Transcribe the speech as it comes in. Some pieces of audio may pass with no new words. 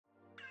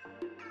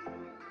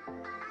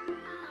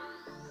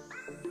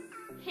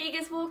Hey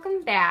guys,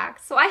 welcome back.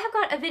 So I have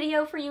got a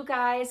video for you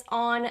guys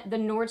on the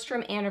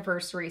Nordstrom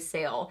anniversary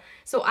sale.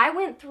 So I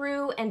went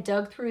through and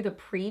dug through the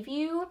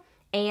preview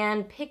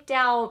and picked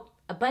out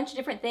a bunch of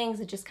different things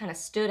that just kind of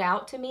stood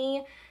out to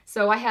me.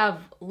 So I have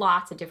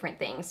lots of different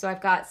things. So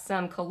I've got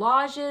some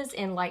collages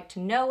in Like to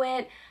Know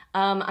It.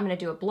 I'm gonna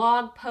do a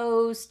blog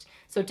post.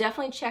 So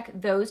definitely check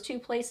those two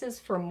places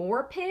for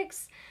more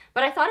pics.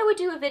 But I thought I would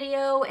do a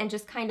video and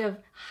just kind of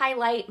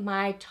highlight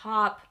my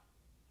top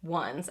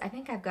ones. I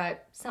think I've got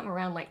something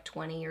around like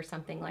 20 or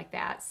something like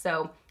that.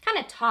 So kind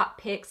of top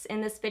picks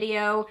in this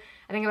video.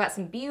 I think about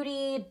some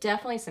beauty,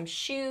 definitely some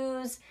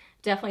shoes,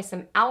 definitely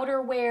some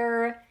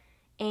outerwear.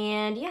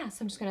 And yeah,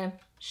 so I'm just gonna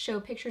show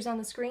pictures on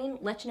the screen,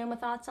 let you know my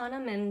thoughts on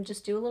them, and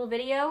just do a little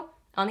video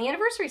on the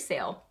anniversary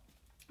sale.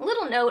 A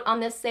little note on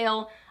this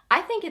sale,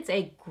 I think it's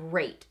a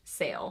great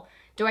sale.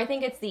 Do I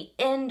think it's the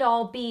end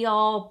all be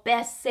all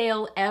best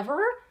sale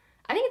ever?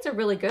 I think it's a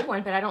really good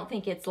one, but I don't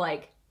think it's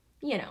like,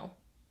 you know,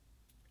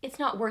 it's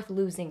not worth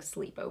losing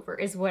sleep over,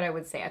 is what I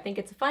would say. I think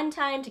it's a fun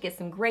time to get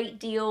some great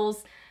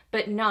deals,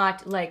 but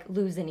not like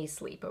lose any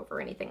sleep over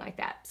or anything like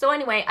that. So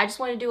anyway, I just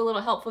wanted to do a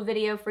little helpful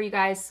video for you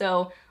guys,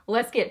 so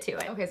let's get to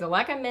it. Okay, so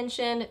like I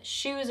mentioned,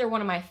 shoes are one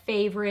of my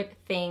favorite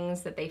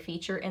things that they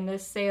feature in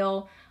this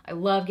sale. I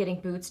love getting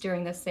boots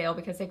during this sale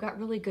because they've got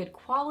really good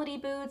quality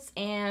boots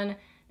and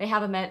they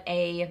have them at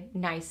a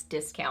nice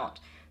discount.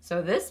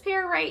 So this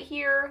pair right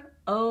here,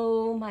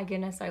 oh my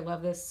goodness, I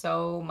love this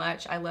so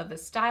much. I love the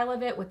style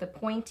of it with the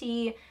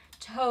pointy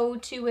toe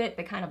to it,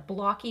 the kind of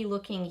blocky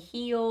looking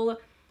heel.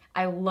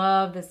 I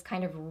love this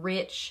kind of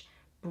rich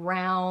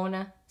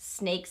brown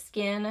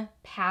snakeskin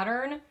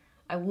pattern.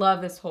 I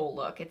love this whole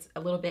look. It's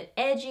a little bit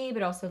edgy,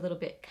 but also a little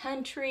bit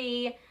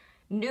country,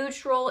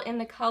 neutral in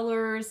the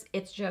colors.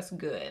 It's just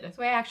good.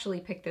 So I actually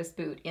picked this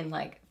boot in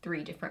like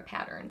 3 different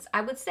patterns.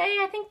 I would say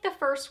I think the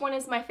first one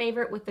is my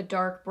favorite with the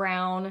dark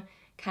brown,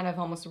 kind of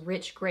almost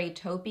rich gray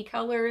taupey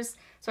colors.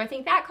 So I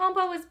think that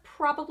combo is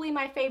probably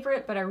my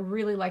favorite, but I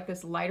really like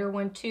this lighter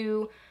one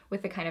too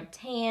with the kind of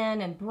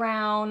tan and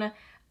brown.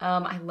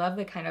 I love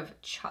the kind of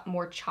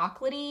more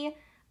chocolatey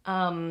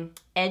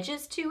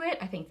edges to it.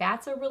 I think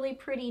that's a really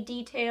pretty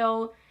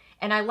detail.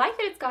 And I like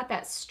that it's got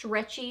that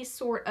stretchy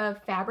sort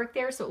of fabric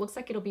there, so it looks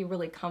like it'll be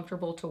really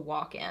comfortable to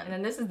walk in. And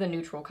then this is the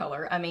neutral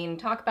color. I mean,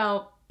 talk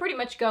about pretty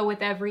much go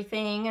with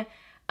everything.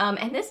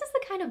 And this is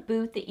the kind of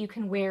boot that you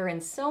can wear in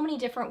so many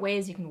different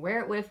ways. You can wear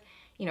it with,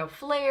 you know,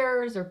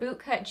 flares or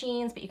bootcut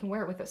jeans, but you can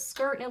wear it with a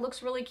skirt and it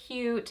looks really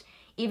cute.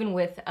 Even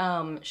with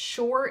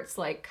shorts,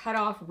 like cut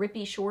off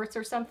rippy shorts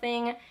or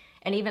something,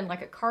 and even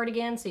like a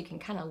cardigan, so you can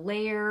kind of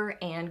layer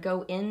and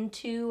go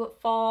into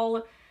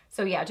fall.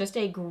 So yeah, just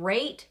a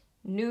great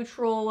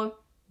neutral,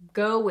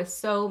 go with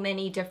so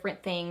many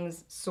different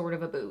things sort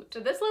of a boot. So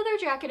this leather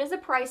jacket is a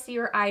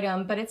pricier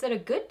item, but it's at a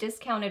good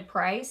discounted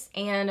price,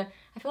 and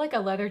I feel like a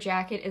leather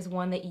jacket is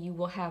one that you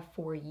will have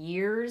for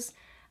years.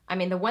 I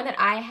mean, the one that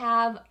I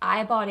have,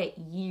 I bought it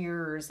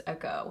years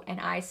ago, and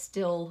I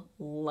still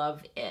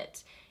love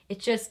it.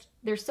 It's just,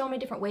 there's so many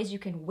different ways you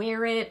can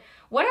wear it.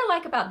 What I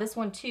like about this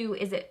one too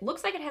is it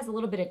looks like it has a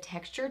little bit of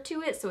texture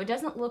to it, so it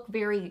doesn't look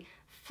very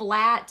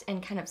flat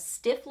and kind of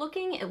stiff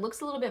looking. It looks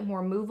a little bit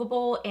more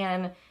movable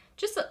and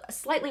just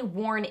slightly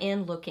worn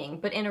in looking,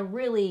 but in a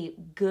really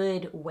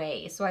good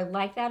way. So I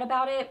like that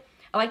about it.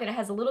 I like that it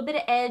has a little bit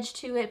of edge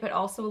to it, but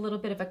also a little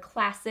bit of a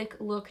classic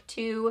look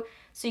too.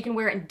 So you can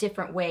wear it in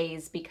different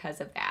ways because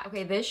of that.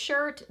 Okay, this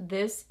shirt,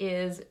 this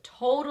is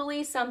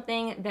totally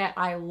something that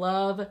I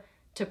love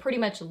to pretty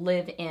much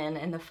live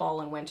in the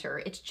fall and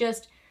winter. It's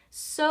just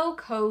so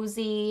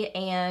cozy,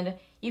 and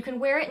you can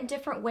wear it in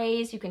different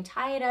ways. You can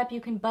tie it up,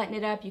 you can button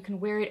it up, you can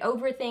wear it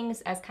over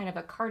things as kind of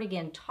a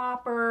cardigan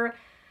topper.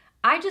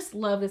 I just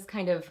love this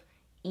kind of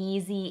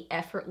easy,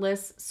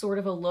 effortless sort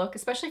of a look,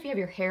 especially if you have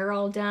your hair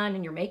all done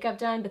and your makeup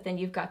done, but then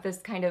you've got this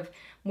kind of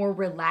more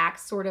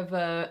relaxed sort of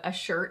a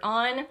shirt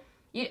on.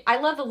 I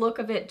love the look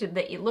of it.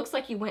 It looks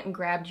like you went and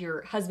grabbed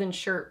your husband's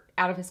shirt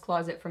out of his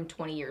closet from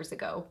 20 years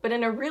ago, but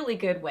in a really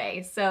good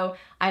way. So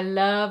I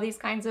love these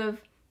kinds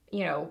of,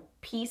 you know,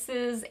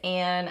 pieces,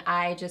 and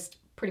I just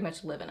pretty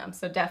much live in them.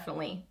 So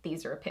definitely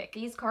these are a pick.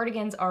 These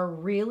cardigans are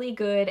really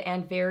good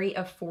and very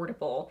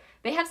affordable.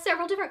 They have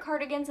several different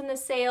cardigans in the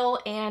sale,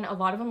 and a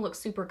lot of them look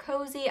super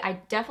cozy.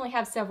 I definitely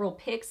have several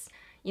picks,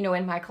 you know,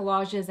 in my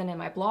collages and in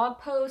my blog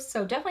posts.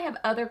 So definitely have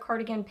other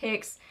cardigan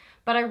picks.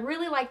 But I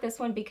really like this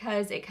one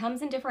because it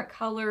comes in different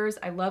colors.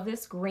 I love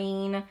this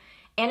green,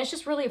 and it's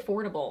just really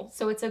affordable.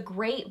 So it's a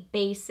great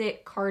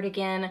basic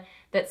cardigan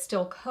that's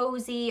still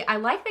cozy. I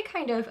like the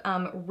kind of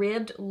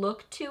ribbed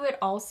look to it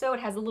also. It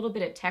has a little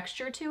bit of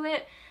texture to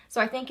it. So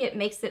I think it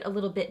makes it a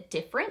little bit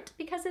different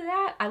because of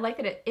that. I like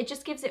that it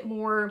just gives it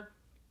more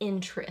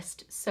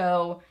interest.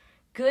 So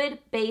good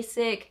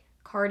basic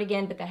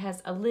cardigan, but that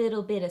has a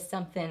little bit of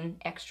something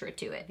extra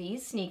to it.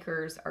 These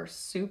sneakers are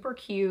super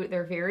cute.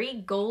 They're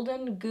very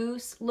golden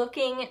goose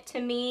looking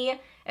to me,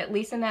 at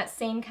least in that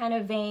same kind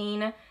of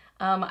vein.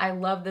 I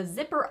love the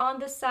zipper on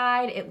the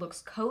side. It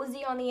looks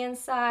cozy on the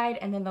inside,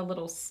 and then the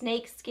little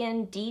snake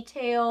skin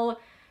detail.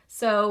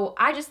 So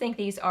I just think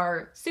these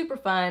are super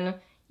fun.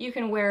 You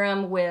can wear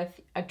them with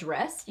a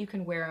dress, you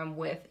can wear them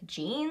with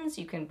jeans,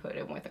 you can put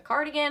them with a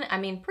cardigan. I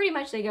mean, pretty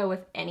much they go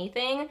with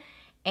anything.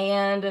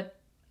 And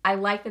I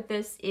like that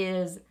this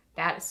is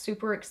that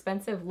super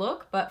expensive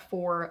look, but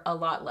for a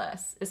lot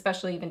less,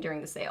 especially even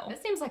during the sale.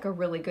 This seems like a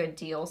really good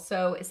deal.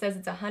 So it says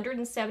it's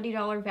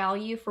 $170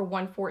 value for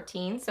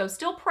 $114, so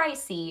still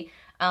pricey,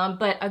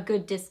 but a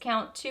good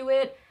discount to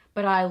it.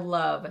 But I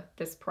love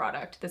this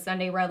product. The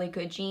Sunday Riley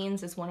Good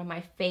Jeans is one of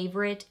my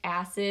favorite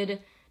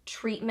acid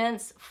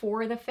treatments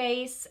for the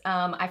face.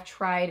 I've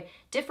tried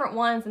different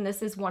ones and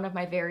this is one of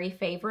my very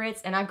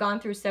favorites, and I've gone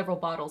through several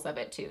bottles of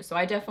it too. So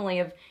I definitely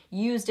have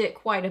used it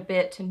quite a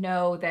bit to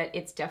know that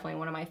it's definitely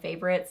one of my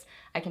favorites.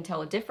 I can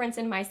tell a difference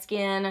in my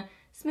skin,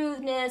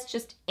 smoothness,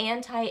 just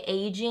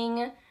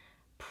anti-aging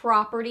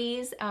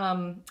properties,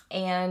 and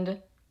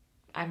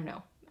I don't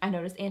know, I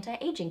noticed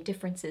anti-aging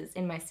differences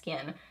in my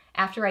skin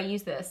after I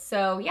use this.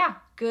 So yeah,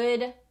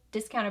 good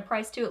discounted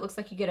price too. It looks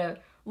like you get a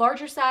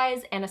larger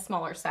size and a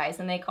smaller size,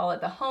 and they call it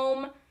the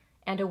home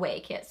and away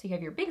kit. So you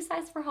have your big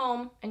size for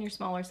home and your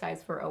smaller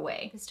size for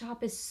away. This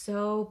top is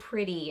so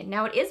pretty.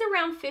 Now it is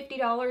around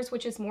 $50,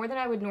 which is more than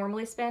I would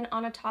normally spend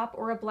on a top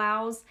or a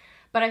blouse,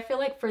 but I feel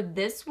like for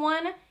this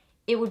one,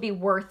 it would be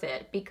worth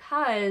it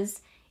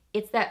because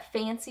it's that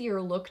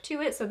fancier look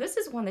to it. So this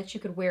is one that you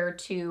could wear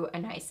to a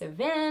nice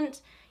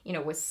event, you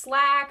know, with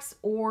slacks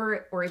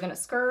or even a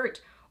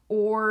skirt,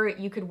 or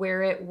you could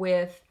wear it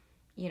with,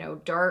 you know,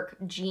 dark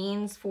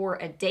jeans for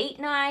a date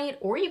night,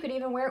 or you could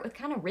even wear it with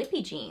kind of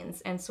rippy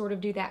jeans and sort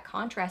of do that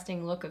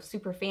contrasting look of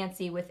super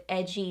fancy with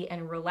edgy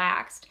and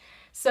relaxed.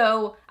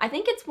 So I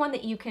think it's one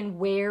that you can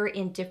wear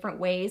in different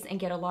ways and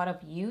get a lot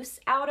of use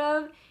out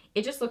of.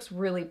 It just looks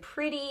really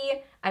pretty.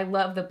 I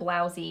love the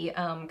blousey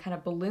kind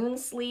of balloon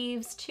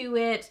sleeves to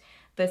it,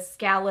 the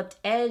scalloped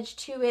edge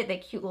to it,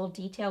 that cute little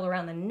detail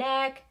around the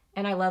neck.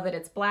 And I love that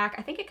it's black.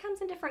 I think it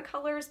comes in different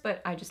colors, but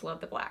I just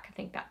love the black. I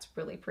think that's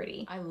really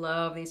pretty. I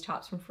love these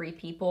tops from Free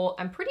People.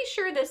 I'm pretty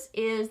sure this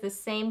is the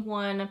same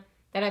one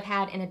that I've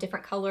had in a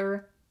different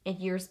color in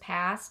years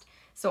past.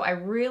 So I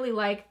really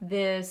like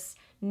this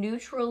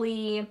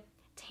neutrally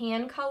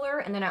tan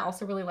color, and then I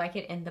also really like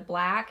it in the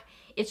black.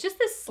 It's just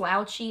this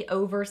slouchy,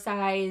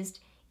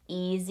 oversized,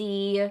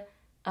 easy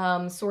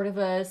sort of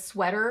a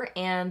sweater,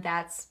 and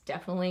that's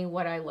definitely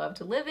what I love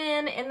to live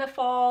in the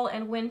fall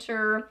and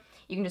winter.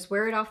 You can just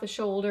wear it off the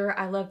shoulder.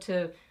 I love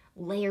to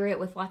layer it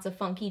with lots of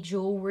funky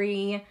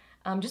jewelry.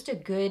 Just a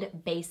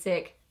good,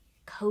 basic,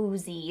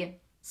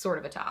 cozy sort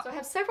of a top. So I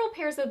have several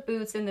pairs of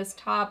boots in this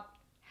top,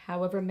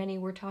 however many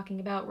we're talking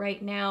about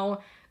right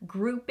now,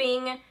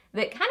 grouping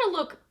that kind of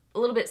look a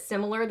little bit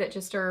similar, that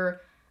just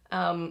are,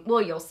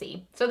 well, you'll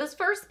see. So this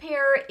first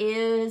pair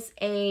is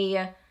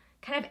a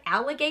kind of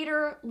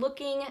alligator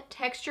looking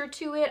texture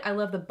to it. I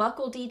love the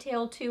buckle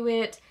detail to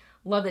it.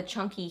 Love the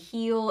chunky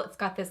heel. It's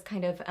got this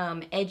kind of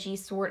edgy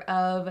sort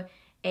of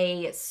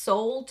a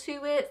sole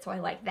to it, so I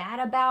like that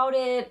about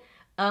it.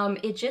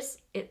 It just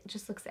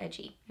looks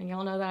edgy, and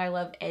y'all know that I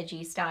love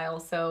edgy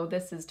style, so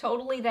this is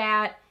totally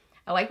that.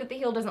 I like that the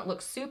heel doesn't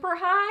look super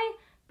high,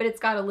 but it's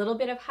got a little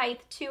bit of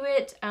height to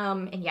it,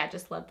 and yeah,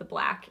 just love the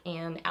black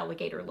and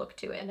alligator look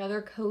to it.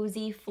 Another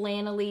cozy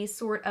flannel-y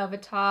sort of a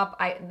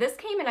top. This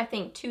came in, I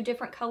think, 2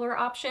 different color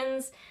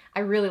options. I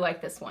really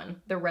like this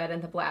one, the red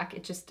and the black.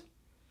 It just,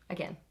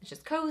 again, it's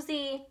just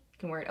cozy. You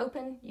can wear it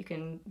open, you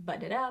can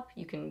button it up,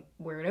 you can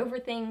wear it over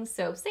things.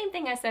 So same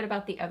thing I said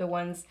about the other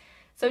ones.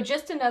 So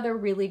just another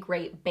really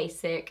great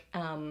basic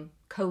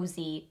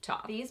cozy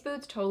top. These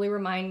boots totally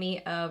remind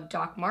me of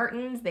Doc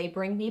Martens. They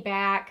bring me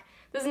back.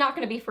 This is not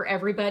going to be for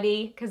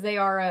everybody because they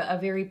are a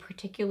very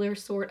particular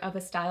sort of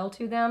a style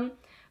to them.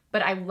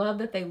 But I love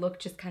that they look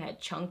just kind of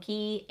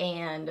chunky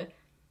and,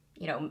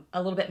 you know,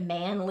 a little bit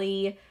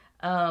manly.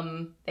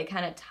 They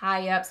kind of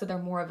tie up, so they're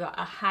more of a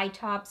high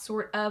top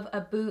sort of a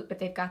boot, but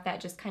they've got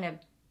that just kind of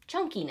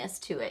chunkiness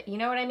to it. You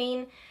know what I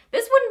mean?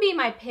 This wouldn't be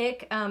my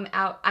pick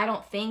I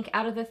don't think,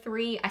 out of the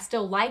 3. I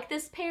still like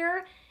this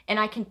pair, and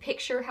I can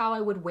picture how I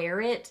would wear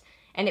it,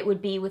 and it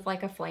would be with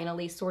like a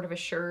flannel-y sort of a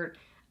shirt,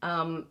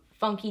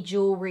 funky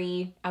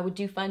jewelry. I would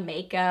do fun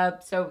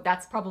makeup, so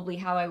that's probably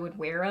how I would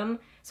wear them.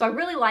 So I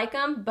really like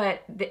them,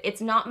 but it's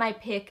not my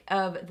pick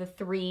of the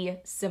 3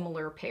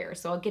 similar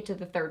pairs. So I'll get to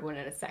the third one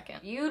in a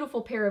second.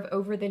 Beautiful pair of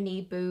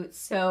over-the-knee boots.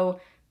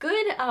 So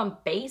good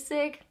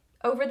basic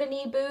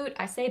over-the-knee boot.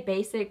 I say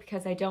basic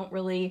because I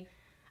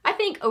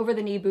think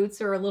over-the-knee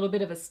boots are a little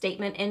bit of a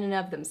statement in and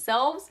of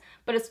themselves.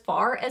 But as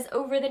far as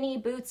over-the-knee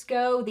boots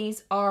go,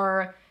 these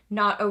are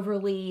not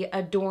overly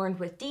adorned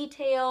with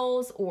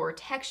details or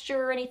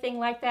texture or anything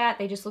like that.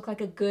 They just look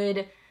like a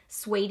good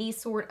suede-y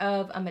sort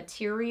of a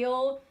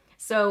material.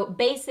 So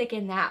basic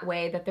in that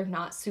way, that they're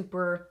not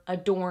super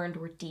adorned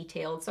or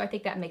detailed. So I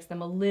think that makes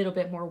them a little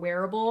bit more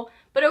wearable.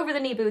 But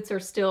over-the-knee boots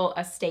are still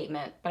a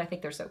statement, but I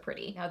think they're so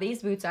pretty. Now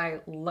these boots I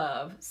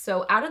love.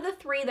 So out of the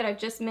 3 that I've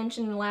just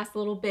mentioned in the last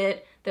little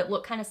bit that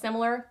look kind of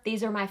similar,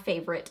 these are my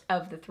favorite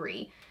of the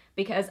 3.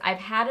 Because I've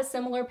had a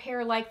similar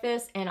pair like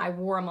this and I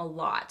wore them a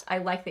lot. I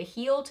like the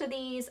heel to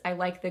these. I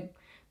like the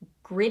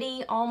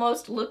gritty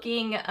almost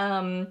looking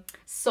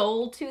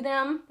sole to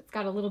them. It's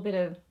got a little bit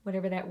of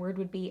whatever that word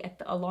would be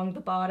along the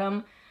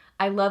bottom.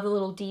 I love the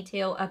little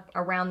detail up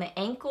around the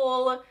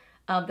ankle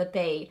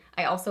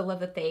I also love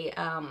that they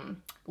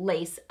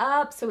lace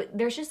up. So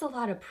there's just a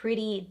lot of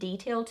pretty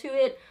detail to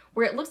it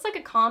where it looks like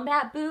a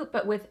combat boot,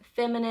 but with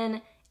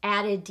feminine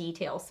added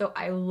detail. So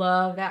I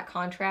love that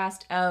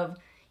contrast of,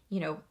 you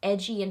know,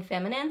 edgy and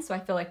feminine. So I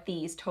feel like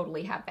these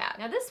totally have that.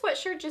 Now this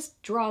sweatshirt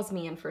just draws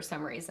me in for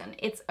some reason.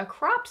 It's a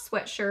cropped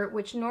sweatshirt,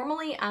 which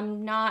normally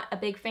I'm not a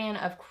big fan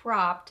of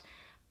cropped,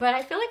 but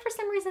I feel like for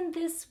some reason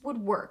this would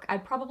work.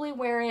 I'd probably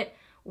wear it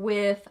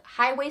with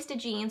high-waisted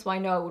jeans. Well, I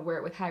know I would wear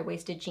it with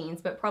high-waisted jeans,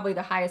 but probably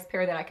the highest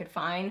pair that I could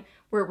find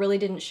where it really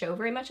didn't show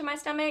very much of my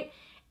stomach.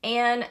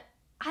 And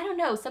I don't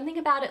know, something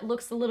about it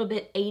looks a little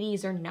bit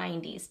 80s or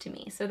 90s to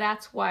me. So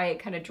that's why it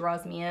kind of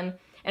draws me in.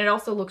 And it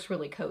also looks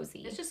really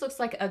cozy. This just looks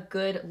like a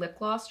good lip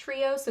gloss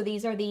trio. So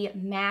these are the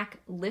MAC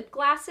lip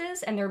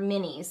glosses and they're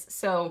minis.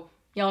 So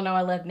y'all know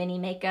I love mini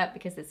makeup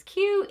because it's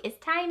cute, it's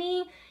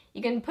tiny.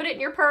 You can put it in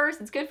your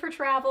purse, it's good for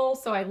travel.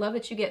 So I love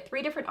that you get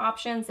 3 different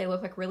options. They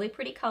look like really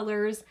pretty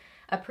colors,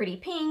 a pretty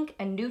pink,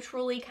 a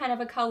neutrally kind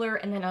of a color,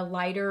 and then a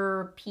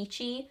lighter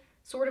peachy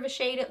sort of a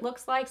shade it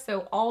looks like.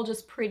 So all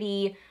just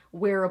pretty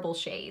wearable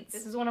shades.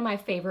 This is one of my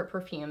favorite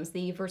perfumes.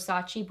 The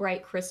Versace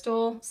Bright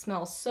Crystal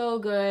smells so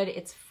good.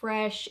 It's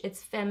fresh,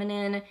 it's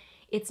feminine,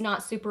 it's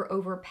not super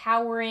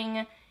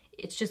overpowering.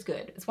 It's just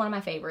good. It's one of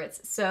my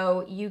favorites.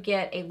 So you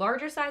get a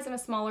larger size and a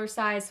smaller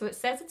size. So it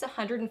says it's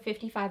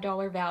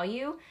 $155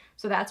 value.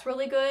 So that's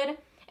really good.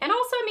 And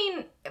also, I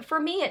mean, for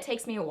me, it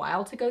takes me a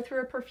while to go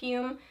through a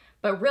perfume,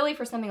 but really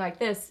for something like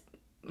this,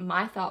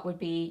 my thought would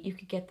be you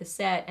could get the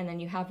set and then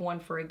you have one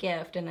for a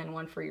gift and then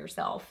one for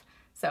yourself.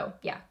 So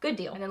yeah, good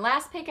deal. And then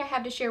last pick I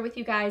have to share with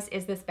you guys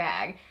is this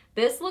bag.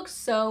 This looks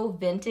so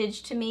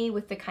vintage to me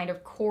with the kind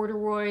of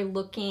corduroy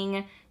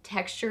looking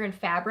texture and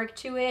fabric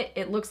to it.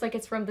 It looks like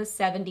it's from the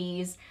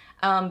 70s.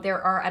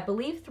 There are, I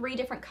believe, 3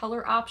 different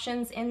color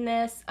options in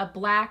this, a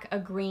black, a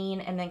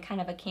green, and then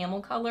kind of a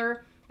camel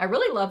color. I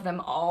really love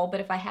them all, but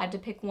if I had to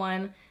pick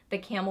one, the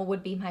camel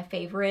would be my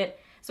favorite.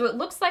 So it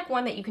looks like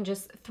one that you can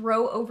just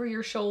throw over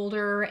your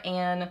shoulder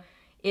and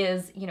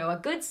is, you know, a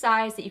good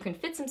size that you can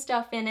fit some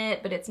stuff in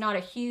it, but it's not a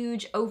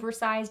huge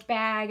oversized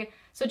bag.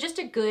 So just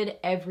a good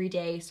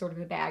everyday sort of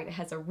a bag that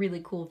has a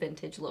really cool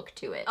vintage look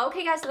to it.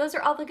 Okay guys, so those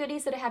are all the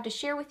goodies that I have to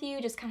share with you,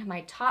 just kind of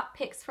my top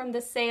picks from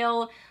the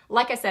sale.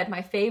 Like I said,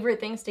 my favorite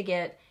things to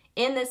get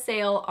in this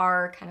sale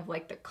are kind of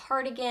like the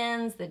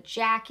cardigans, the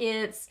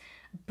jackets,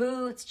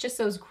 boots, just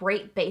those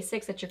great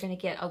basics that you're gonna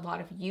get a lot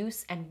of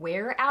use and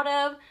wear out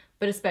of,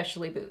 but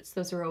especially boots.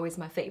 Those are always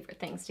my favorite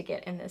things to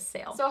get in this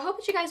sale. So I hope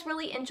that you guys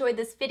really enjoyed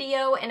this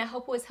video and I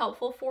hope it was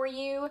helpful for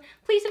you.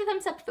 Please give a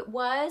thumbs up if it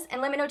was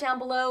and let me know down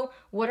below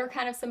what are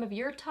kind of some of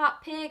your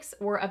top picks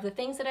or of the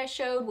things that I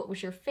showed, what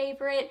was your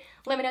favorite?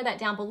 Let me know that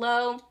down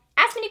below.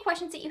 Ask me any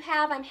questions that you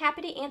have, I'm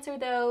happy to answer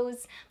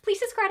those. Please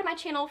subscribe to my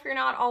channel if you're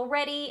not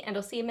already and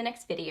I'll see you in my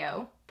next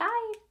video. Bye!